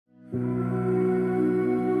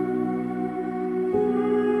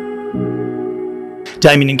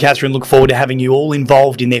Damien and Kathryn look forward to having you all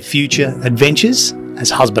involved in their future adventures as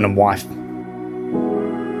husband and wife.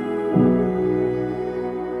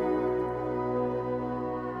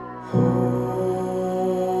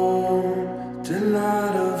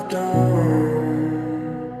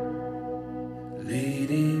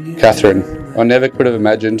 Kathryn, I never could have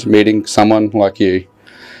imagined meeting someone like you.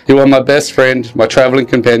 You are my best friend, my travelling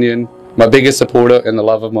companion, my biggest supporter and the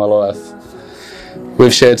love of my life.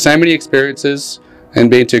 We've shared so many experiences and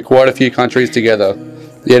been to quite a few countries together.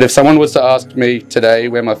 Yet if someone was to ask me today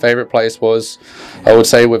where my favourite place was, I would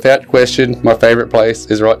say without question my favourite place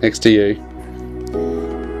is right next to you.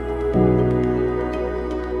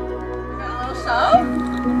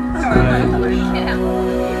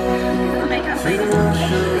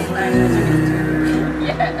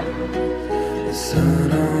 The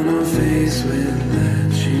sun on our face will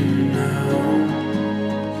let you know.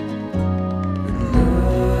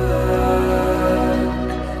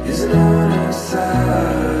 Luck is on our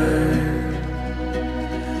side.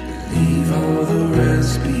 Leave all the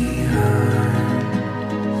rest behind.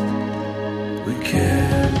 We carry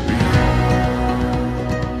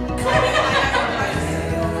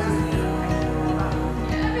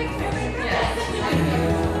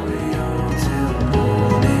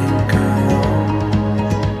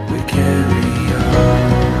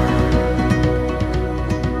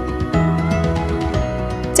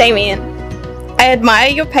Damien, I admire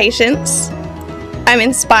your patience, I'm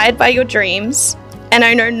inspired by your dreams, and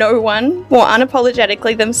I know no one more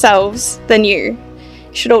unapologetically themselves than you.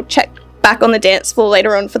 You should all check back on the dance floor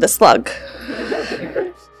later on for the slug.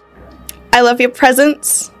 I love your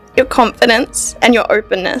presence, your confidence, and your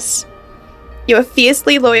openness. You are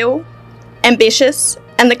fiercely loyal, ambitious,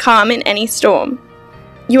 and the calm in any storm.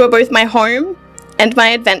 You are both my home and my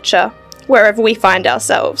adventure, wherever we find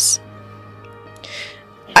ourselves.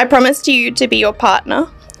 I promise to you to be your partner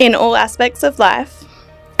in all aspects of life.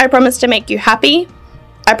 I promise to make you happy.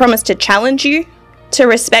 I promise to challenge you, to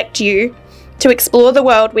respect you, to explore the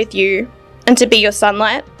world with you, and to be your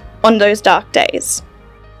sunlight on those dark days.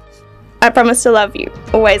 I promise to love you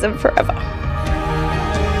always and forever.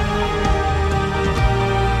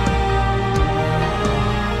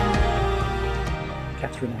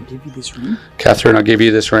 Kathryn, I give you this ring. Kathryn, I give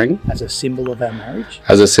you this ring. As a symbol of our marriage.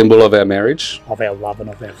 As a symbol of our marriage. Of our love and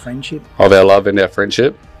of our friendship. Of our love and our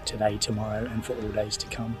friendship. Today, tomorrow, and for all days to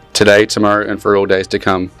come. Today, tomorrow, and for all days to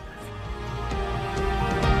come.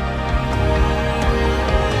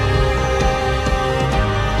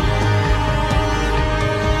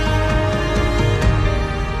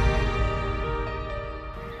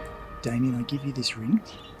 Damien, I give you this ring.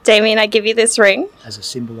 Damien, I give you this ring. As a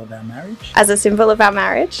symbol of our marriage. As a symbol of our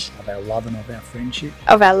marriage. Of our love and of our friendship.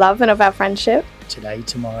 Of our love and of our friendship. Today,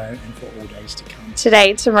 tomorrow, and for all days to come.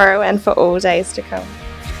 Today, tomorrow, and for all days to come.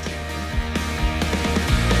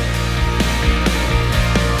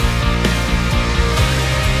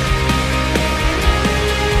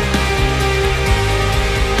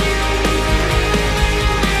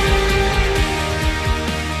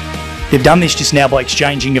 They've done this just now by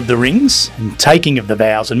exchanging of the rings and taking of the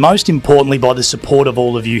vows, and most importantly by the support of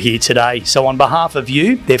all of you here today. So on behalf of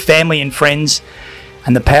you, their family and friends,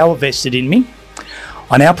 and the power vested in me,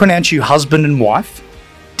 I now pronounce you husband and wife.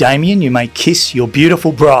 Damien, you may kiss your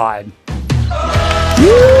beautiful bride.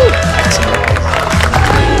 Woo!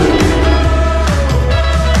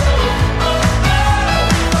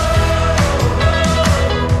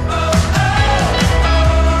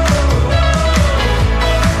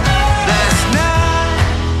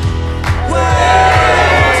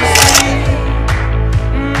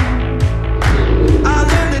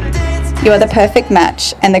 You are the perfect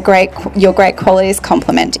match, and your great qualities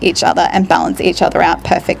complement each other and balance each other out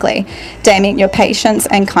perfectly. Damien, your patience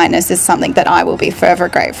and kindness is something that I will be forever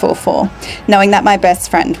grateful for, knowing that my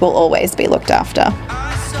best friend will always be looked after.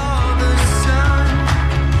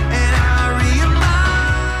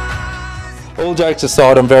 All jokes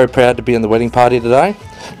aside, I'm very proud to be in the wedding party today.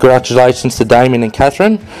 Congratulations to Damien and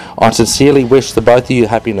Kathryn. I sincerely wish the both of you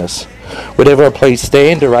happiness. Would everyone please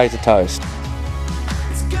stand to raise a toast?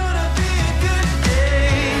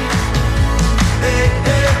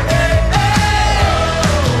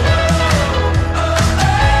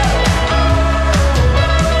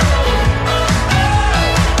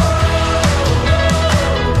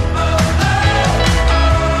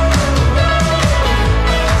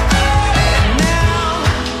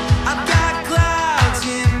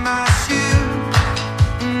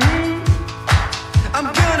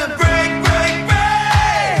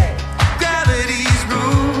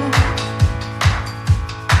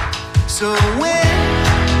 So when